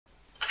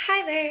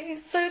Hi there!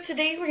 So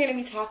today we're going to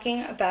be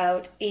talking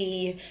about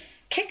a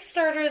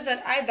Kickstarter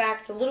that I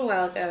backed a little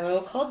while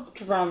ago called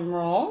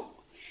Drumroll.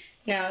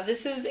 Now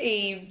this is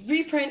a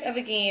reprint of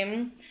a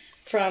game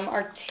from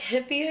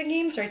Artipia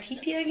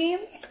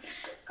Games,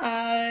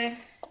 and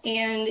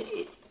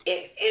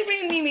it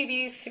ran me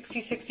maybe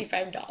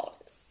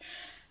 $65.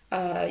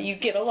 You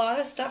get a lot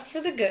of stuff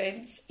for the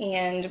goods,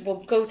 and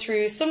we'll go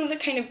through some of the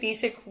kind of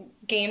basic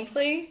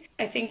gameplay.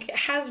 I think it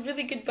has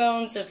really good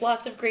bones. There's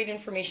lots of great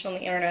information on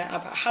the internet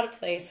about how to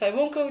play, so I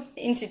won't go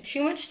into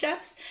too much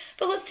depth,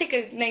 but let's take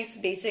a nice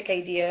basic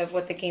idea of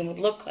what the game would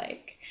look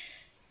like.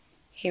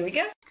 Here we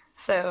go.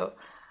 So,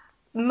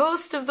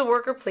 most of the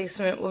worker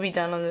placement will be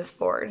done on this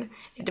board.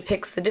 It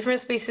depicts the different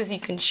spaces you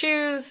can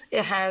choose.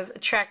 It has a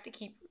track to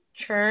keep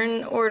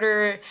turn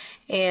order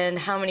and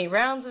how many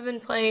rounds have been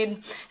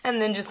played,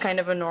 and then just kind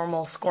of a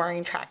normal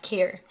scoring track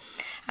here.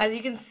 As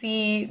you can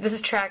see, this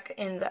track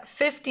ends at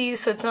 50,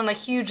 so it's not a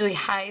hugely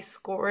high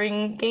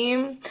scoring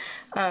game,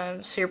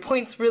 so your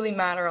points really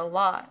matter a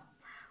lot.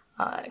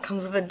 It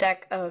comes with a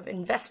deck of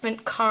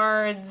investment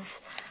cards,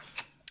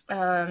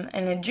 and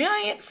a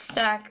giant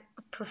stack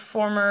of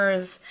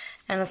performers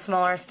and a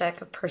smaller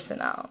stack of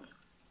personnel.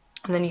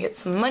 And then you get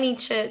some money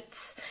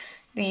chits.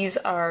 These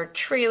are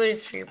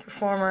trailers for your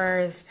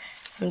performers,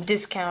 some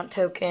discount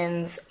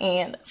tokens,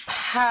 and a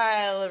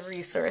pile of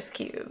resource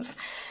cubes.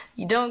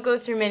 You don't go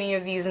through many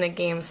of these in a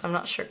game, so I'm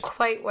not sure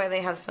quite why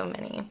they have so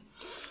many.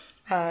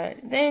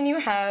 Then you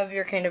have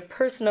your kind of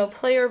personal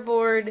player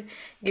board. It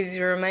gives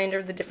you a reminder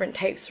of the different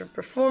types of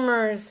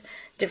performers,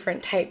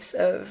 different types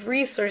of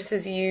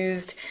resources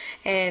used,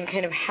 and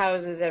kind of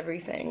houses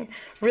everything.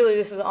 Really,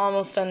 this is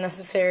almost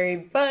unnecessary,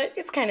 but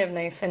it's kind of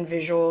nice and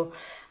visual.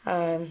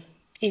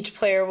 Each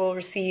player will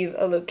receive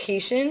a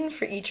location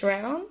for each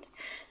round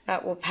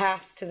that will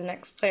pass to the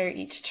next player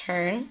each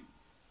turn,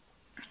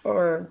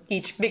 or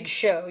each big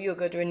show. You'll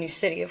go to a new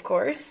city, of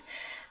course.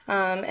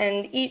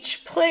 And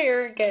each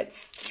player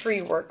gets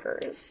 3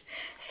 workers.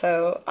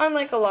 So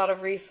unlike a lot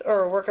of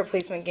worker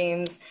placement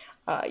games,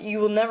 you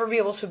will never be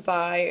able to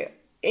buy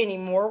any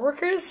more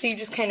workers, so you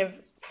just kind of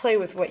play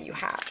with what you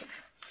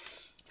have.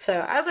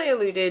 So as I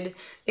alluded,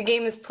 the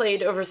game is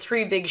played over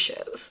 3 big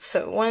shows.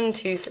 So 1,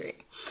 2, 3.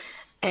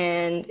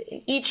 And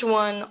in each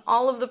one,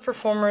 all of the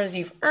performers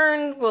you've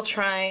earned will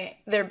try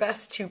their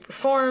best to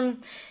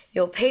perform.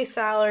 You'll pay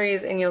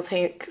salaries, and you'll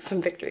take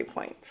some victory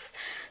points.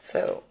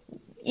 So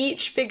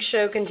each big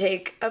show can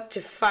take up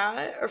to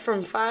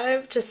from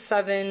 5 to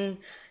 7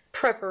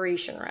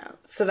 preparation rounds.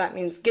 So that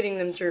means getting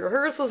them through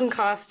rehearsals and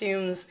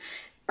costumes,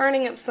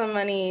 earning up some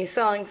money,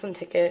 selling some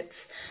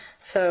tickets.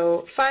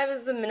 So 5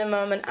 is the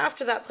minimum, and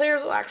after that,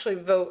 players will actually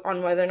vote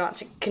on whether or not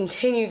to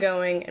continue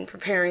going and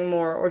preparing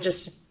more, or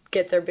just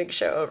get their big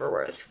show over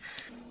with.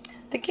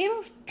 The game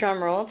of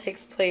Drumroll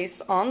takes place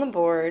on the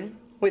board,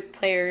 with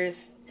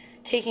players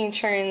taking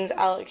turns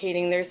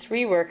allocating their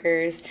 3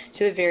 workers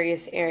to the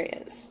various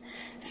areas.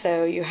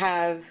 So you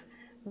have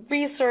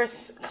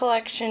resource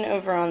collection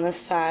over on this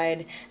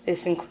side.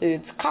 This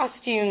includes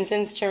costumes,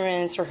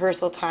 instruments,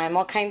 rehearsal time,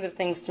 all kinds of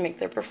things to make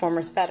their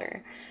performers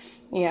better.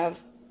 You have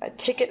a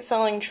ticket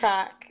selling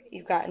track,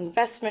 you've got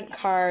investment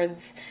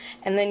cards,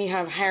 and then you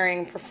have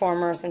hiring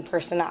performers and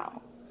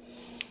personnel.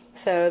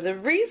 So the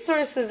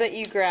resources that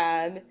you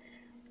grab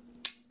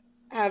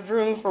have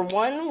room for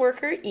 1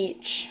 worker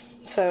each.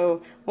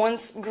 So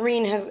once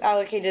green has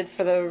allocated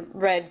for the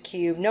red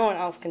cube, no one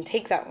else can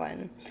take that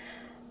one.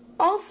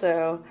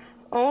 Also,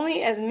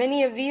 only as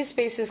many of these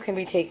spaces can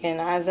be taken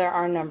as there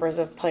are numbers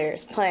of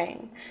players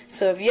playing.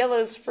 So if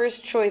yellow's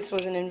first choice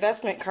was an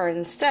investment card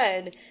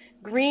instead,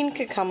 green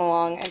could come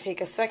along and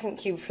take a second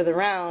cube for the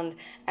round,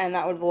 and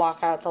that would block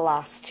out the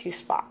last 2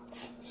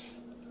 spots.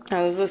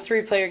 Now, this is a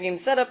 3-player game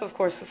setup. Of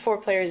course, with 4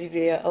 players, you'd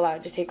be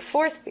allowed to take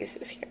 4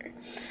 spaces here.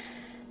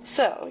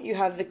 So, you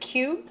have the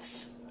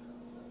cubes.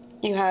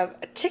 You have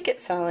a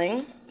ticket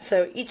selling.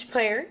 So, each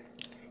player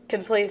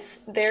can place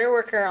their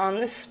worker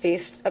on this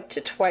space up to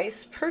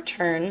twice per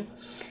turn.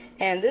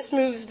 And this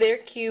moves their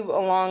cube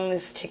along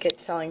this ticket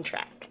selling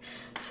track.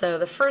 So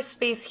the first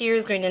space here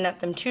is going to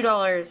net them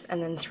 $2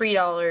 and then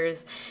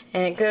 $3,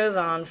 and it goes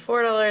on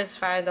 $4,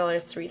 $5,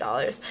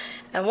 $3.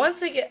 And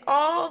once they get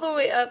all the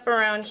way up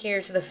around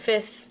here to the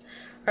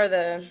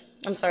the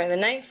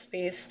 9th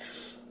space,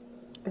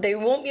 they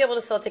won't be able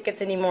to sell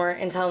tickets anymore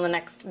until the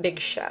next big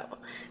show.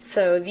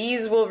 So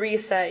these will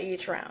reset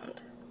each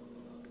round.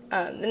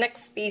 The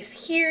next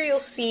space here, you'll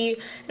see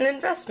an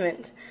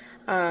investment.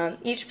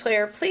 Each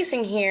player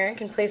placing here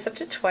can place up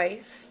to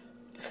twice,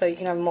 so you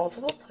can have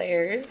multiple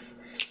players.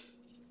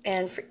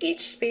 And for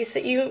each space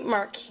that you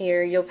mark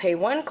here, you'll pay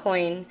 1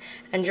 coin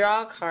and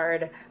draw a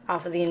card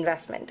off of the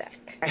investment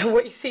deck.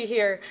 What you see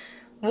here,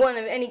 1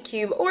 of any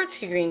cube or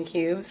 2 green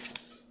cubes.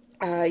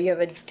 You have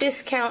a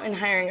discount in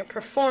hiring a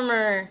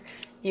performer.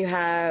 You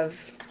have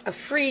a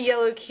free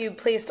yellow cube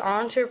placed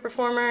onto a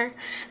performer.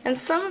 And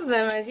some of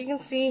them, as you can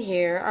see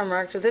here, are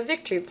marked with a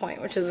victory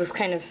point, which is this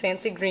kind of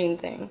fancy green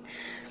thing.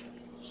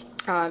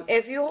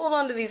 If you hold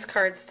on to these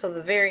cards till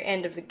the very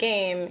end of the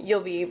game,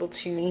 you'll be able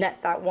to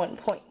net that 1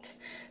 point.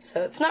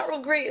 So it's not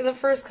real great in the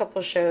first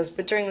couple shows,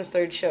 but during the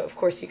third show, of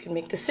course, you can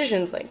make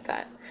decisions like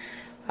that.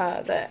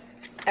 The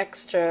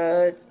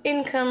extra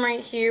income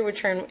right here would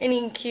turn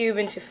any cube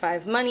into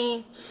 5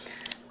 money.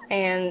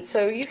 And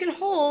so you can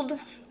hold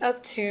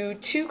up to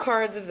 2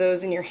 cards of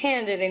those in your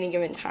hand at any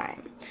given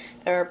time.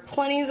 There are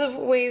plenty of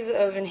ways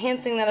of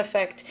enhancing that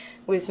effect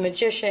with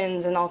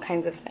magicians and all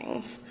kinds of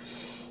things.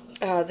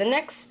 The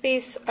next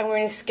space I'm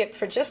going to skip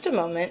for just a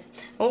moment,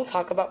 and we'll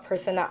talk about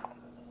personnel.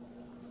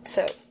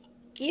 So,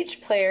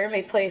 each player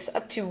may place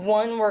up to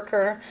 1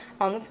 worker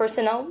on the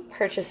personnel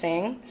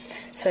purchasing.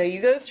 So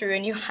you go through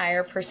and you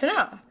hire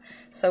personnel.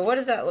 So what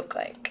does that look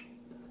like?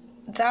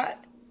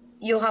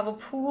 You'll have a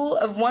pool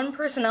of 1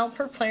 personnel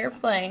per player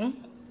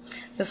playing.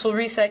 This will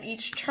reset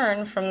each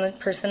turn from the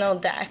personnel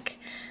deck.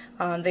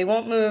 They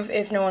won't move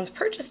if no one's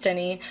purchased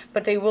any,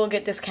 but they will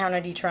get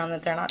discounted each round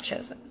that they're not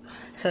chosen.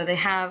 So they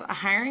have a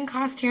hiring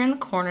cost here in the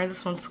corner.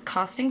 This one's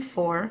costing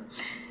 4.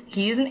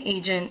 He is an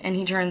agent, and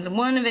he turns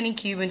 1 of any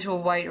cube into a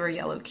white or a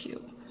yellow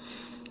cube.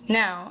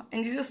 Now,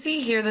 and you'll see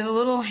here, there's a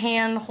little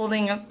hand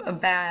holding up a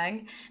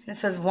bag, and it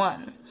says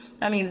 1.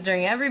 That means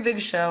during every big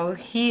show,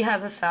 he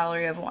has a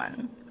salary of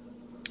 1.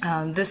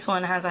 This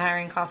one has a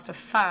hiring cost of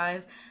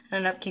 5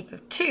 and an upkeep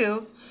of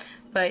 2,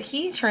 but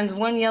he turns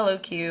 1 yellow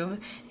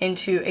cube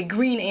into a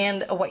green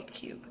and a white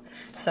cube.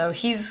 So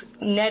he's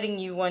netting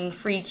you 1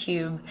 free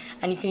cube,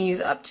 and you can use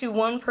up to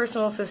 1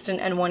 personal assistant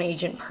and 1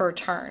 agent per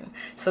turn.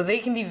 So they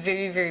can be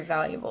very, very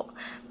valuable.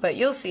 But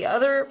you'll see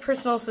other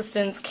personal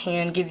assistants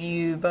can give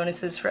you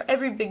bonuses for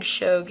every big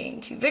show,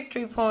 gain 2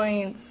 victory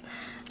points.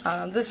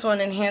 This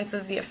one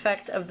enhances the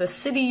effect of the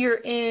city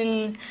you're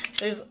in.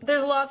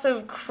 There's lots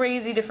of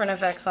crazy different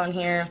effects on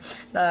here.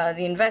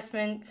 The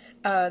investment,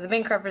 the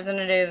bank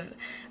representative,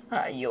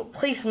 you'll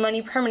place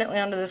money permanently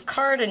onto this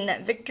card and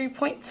net victory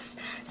points.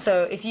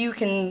 So if you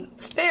can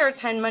spare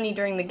 10 money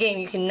during the game,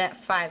 you can net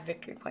 5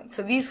 victory points.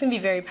 So these can be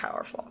very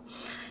powerful.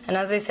 And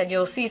as I said,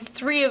 you'll see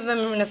 3 of them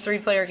in a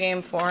 3-player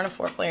game, 4 in a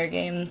 4-player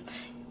game,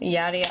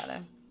 yada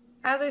yada.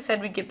 As I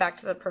said, we get back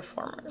to the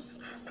performers.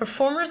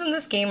 Performers in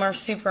this game are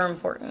super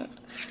important.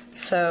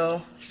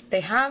 So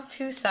they have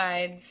 2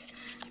 sides,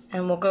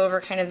 and we'll go over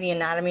kind of the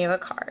anatomy of a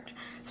card.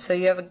 So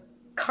you have a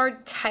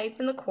card type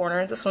in the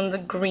corner. This one's a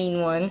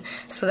green one,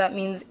 so that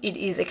means it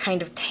is a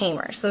kind of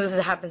tamer. So this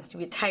happens to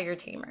be a tiger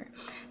tamer.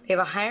 They have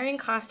a hiring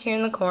cost here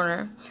in the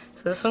corner,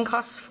 so this one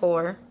costs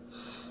 4,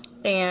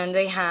 and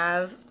they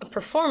have a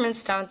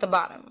performance down at the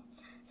bottom.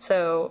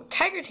 So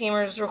tiger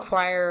tamers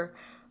require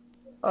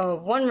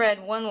 1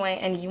 red, 1 white,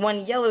 and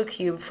 1 yellow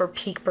cube for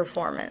peak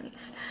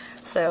performance.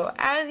 So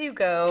as you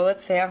go,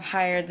 let's say I've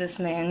hired this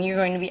man, you're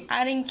going to be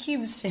adding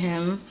cubes to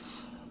him.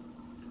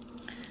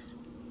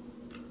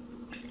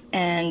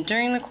 And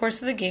during the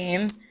course of the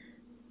game,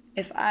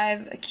 if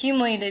I've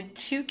accumulated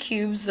 2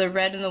 cubes, the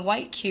red and the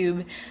white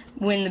cube,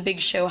 when the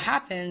big show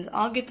happens,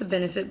 I'll get the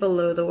benefit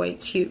below the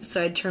white cube.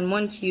 So I'd turn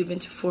 1 cube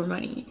into 4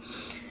 money.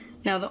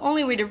 Now the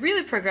only way to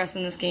really progress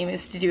in this game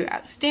is to do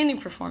outstanding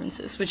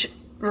performances, which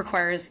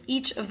requires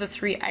each of the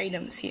 3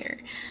 items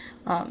here.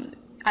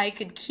 I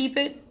could keep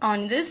it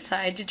on this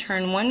side to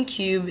turn 1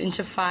 cube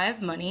into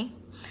 5 money,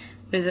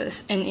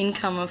 with an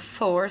income of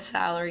 4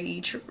 salary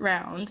each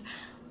round,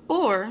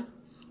 or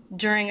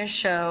during a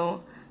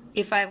show,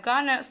 if I've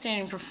got an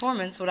outstanding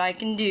performance, what I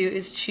can do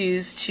is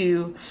choose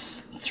to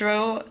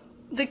throw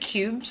the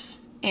cubes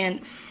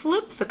and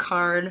flip the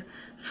card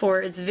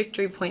for its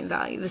victory point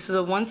value. This is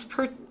a once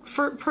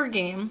per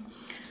game.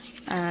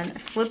 And I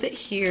flip it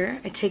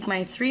here. I take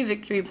my 3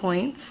 victory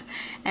points,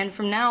 and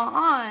from now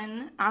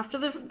on, after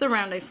the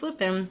round I flip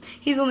him,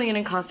 he's only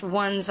going to cost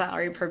 1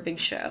 salary per big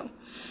show.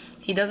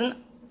 He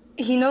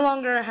no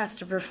longer has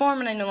to perform,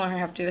 and I no longer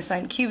have to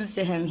assign cubes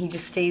to him. He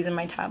just stays in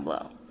my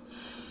tableau.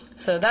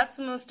 So that's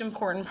the most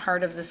important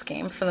part of this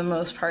game, for the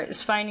most part,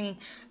 is finding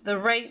the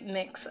right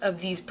mix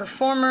of these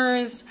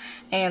performers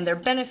and their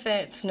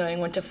benefits, knowing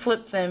when to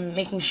flip them,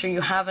 making sure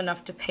you have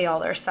enough to pay all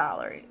their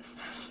salaries.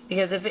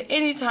 Because if at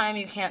any time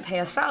you can't pay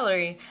a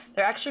salary,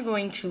 they're actually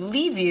going to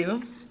leave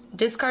you,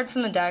 discard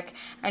from the deck,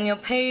 and you'll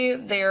pay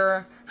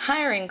their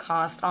hiring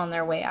cost on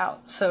their way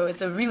out. So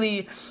it's a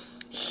really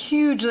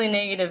hugely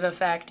negative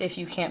effect if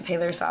you can't pay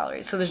their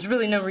salaries. So there's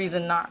really no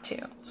reason not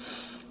to.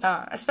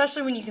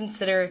 Especially when you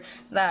consider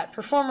that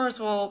performers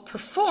will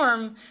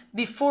perform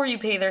before you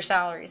pay their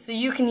salary. So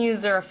you can use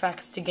their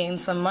effects to gain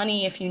some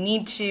money if you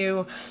need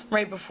to,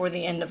 right before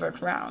the end of a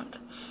round.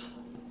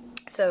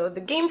 So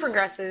the game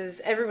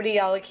progresses, everybody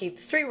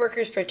allocates 3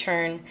 workers per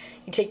turn.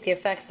 You take the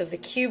effects of the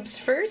cubes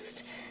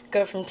first,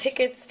 go from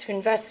tickets to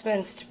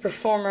investments to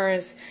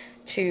performers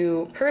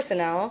to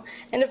personnel,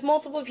 and if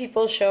multiple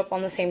people show up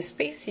on the same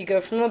space, you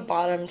go from the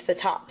bottom to the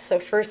top. So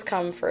first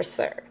come, first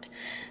served.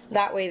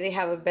 That way they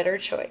have a better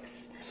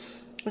choice.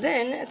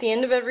 Then, at the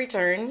end of every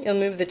turn, you'll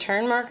move the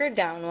turn marker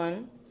down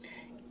 1.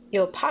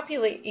 You'll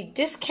populate a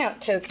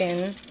discount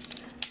token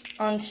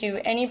onto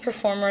any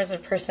performers or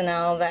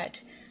personnel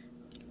that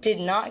did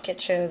not get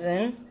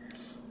chosen.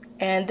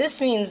 And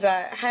this means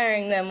that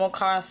hiring them will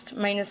cost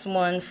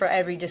 -1 for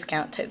every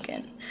discount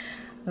token.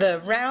 The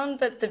round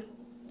that the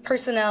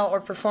personnel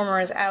or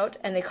performer is out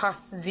and they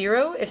cost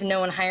 0, if no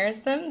one hires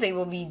them, they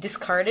will be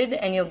discarded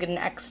and you'll get an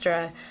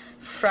extra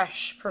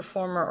fresh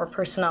performer or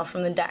personnel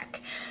from the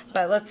deck.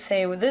 But let's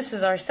say this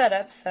is our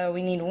setup, so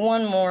we need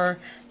one more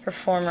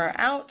performer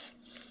out.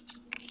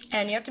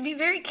 And you have to be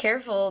very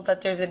careful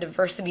that there's a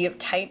diversity of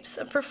types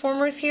of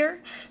performers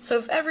here. So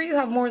if ever you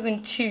have more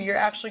than 2, you're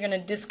actually going to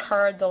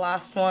discard the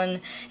last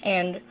one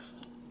and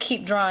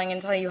keep drawing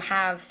until you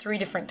have 3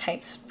 different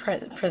types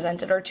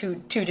presented, or two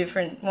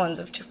different ones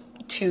of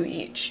 2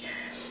 each.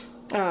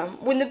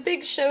 When the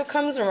big show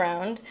comes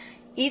around,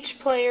 each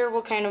player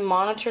will kind of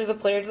monitor the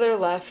player to their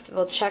left.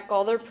 They'll check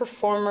all their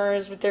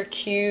performers with their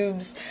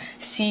cubes,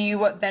 see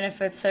what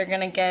benefits they're going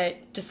to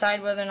get,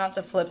 decide whether or not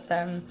to flip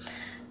them,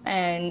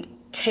 and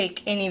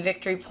take any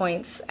victory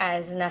points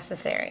as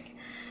necessary.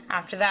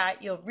 After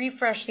that, you'll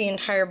refresh the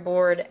entire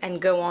board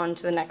and go on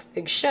to the next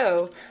big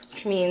show,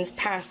 which means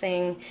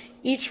passing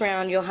each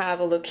round you'll have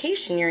a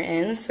location you're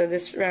in. So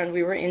this round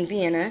we were in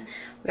Vienna.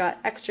 We got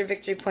extra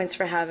victory points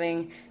for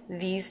having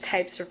these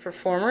types of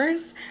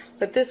performers,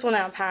 but this will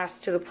now pass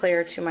to the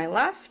player to my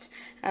left,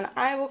 and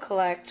I will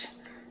collect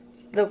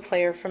the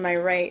player from my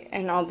right,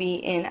 and I'll be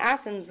in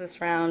Athens this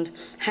round,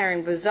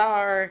 hiring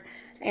Bazaar,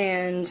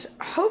 and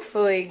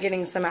hopefully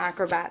getting some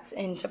acrobats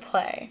into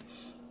play.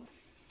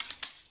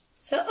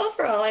 So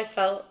overall, I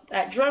felt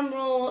that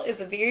Drumroll is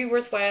a very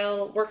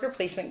worthwhile worker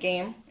placement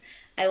game.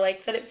 I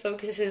like that it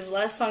focuses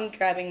less on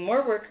grabbing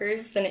more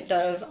workers than it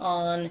does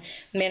on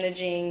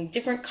managing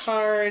different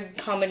card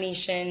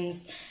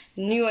combinations,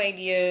 new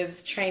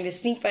ideas, trying to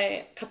sneak by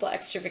a couple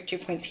extra victory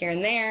points here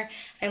and there,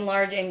 and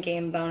large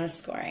in-game bonus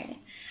scoring.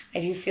 I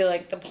do feel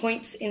like the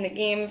points in the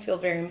game feel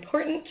very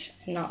important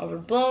and not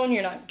overblown.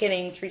 You're not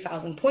getting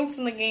 3,000 points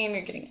in the game,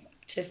 you're getting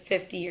to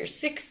 50 or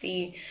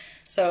 60,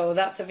 so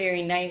that's a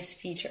very nice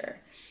feature.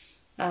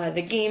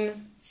 The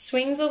game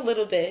swings a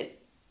little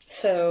bit,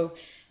 so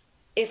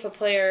if a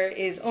player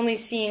is only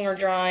seeing or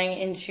drawing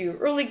into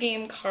early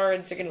game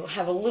cards, they're going to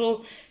have a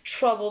little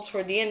trouble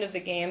toward the end of the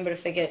game, but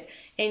if they get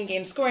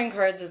in-game scoring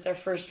cards as their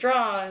first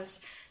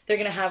draws, they're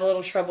going to have a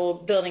little trouble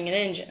building an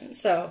engine.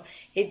 So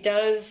it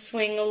does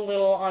swing a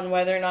little on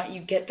whether or not you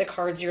get the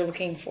cards you're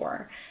looking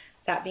for.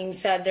 That being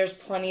said, there's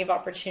plenty of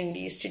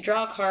opportunities to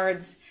draw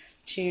cards,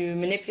 to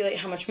manipulate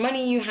how much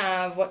money you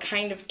have, what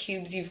kind of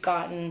cubes you've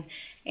gotten,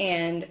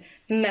 and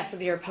mess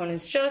with your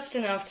opponents just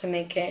enough to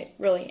make it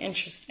really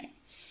interesting.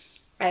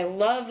 I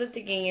love that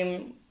the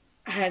game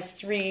has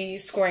 3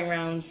 scoring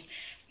rounds,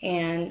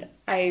 and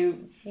I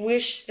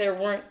wish there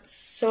weren't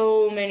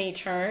so many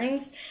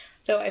turns,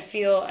 though I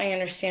feel I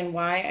understand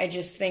why. I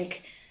just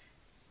think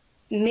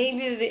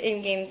maybe the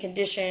in-game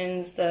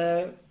conditions,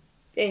 the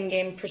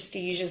in-game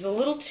prestige is a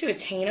little too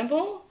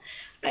attainable.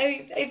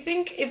 I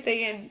think if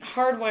they had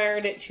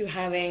hardwired it to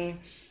having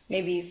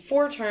maybe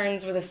 4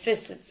 turns with a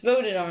fist that's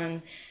voted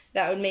on,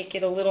 that would make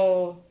it a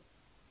little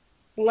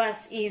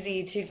less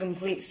easy to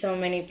complete so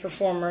many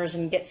performers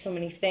and get so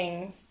many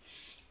things.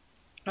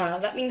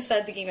 That being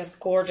said, the game is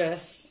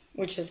gorgeous,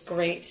 which is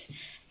great,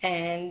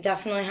 and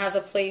definitely has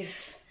a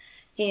place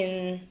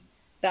in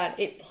that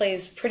it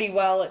plays pretty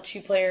well at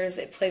 2 players.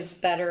 It plays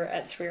better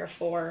at 3 or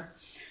 4.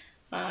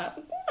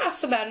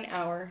 Lasts about an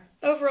hour.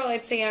 Overall,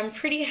 I'd say I'm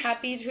pretty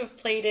happy to have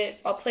played it.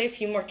 I'll play a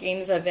few more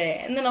games of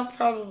it, and then I'll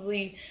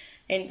probably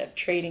end up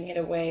trading it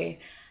away.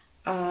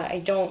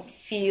 I don't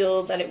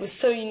feel that it was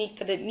so unique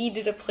that it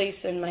needed a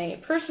place in my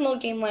personal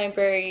game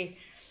library.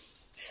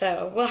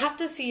 So we'll have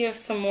to see if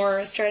some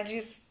more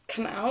strategies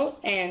come out,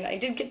 and I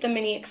did get the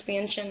mini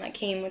expansion that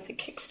came with the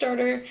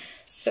Kickstarter,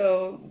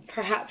 so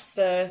perhaps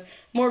the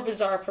more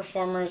bizarre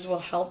performers will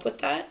help with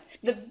that.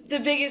 The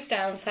biggest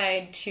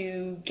downside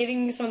to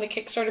getting some of the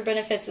Kickstarter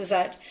benefits is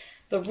that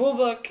the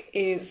rulebook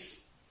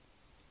is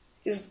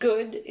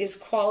good, is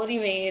quality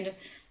made,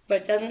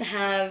 but doesn't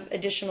have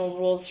additional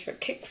rules for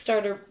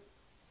Kickstarter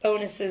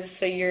bonuses,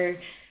 so you're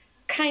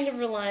kind of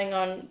relying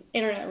on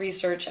internet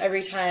research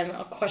every time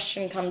a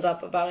question comes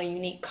up about a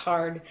unique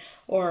card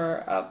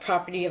or a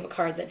property of a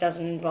card that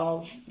doesn't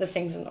involve the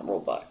things in the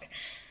rulebook.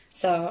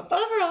 So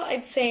overall,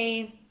 I'd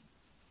say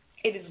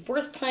it is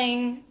worth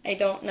playing. I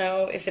don't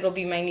know if it'll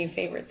be my new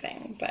favorite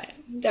thing, but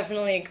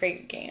definitely a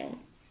great game.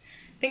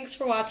 Thanks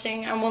for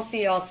watching, and we'll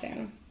see y'all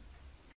soon.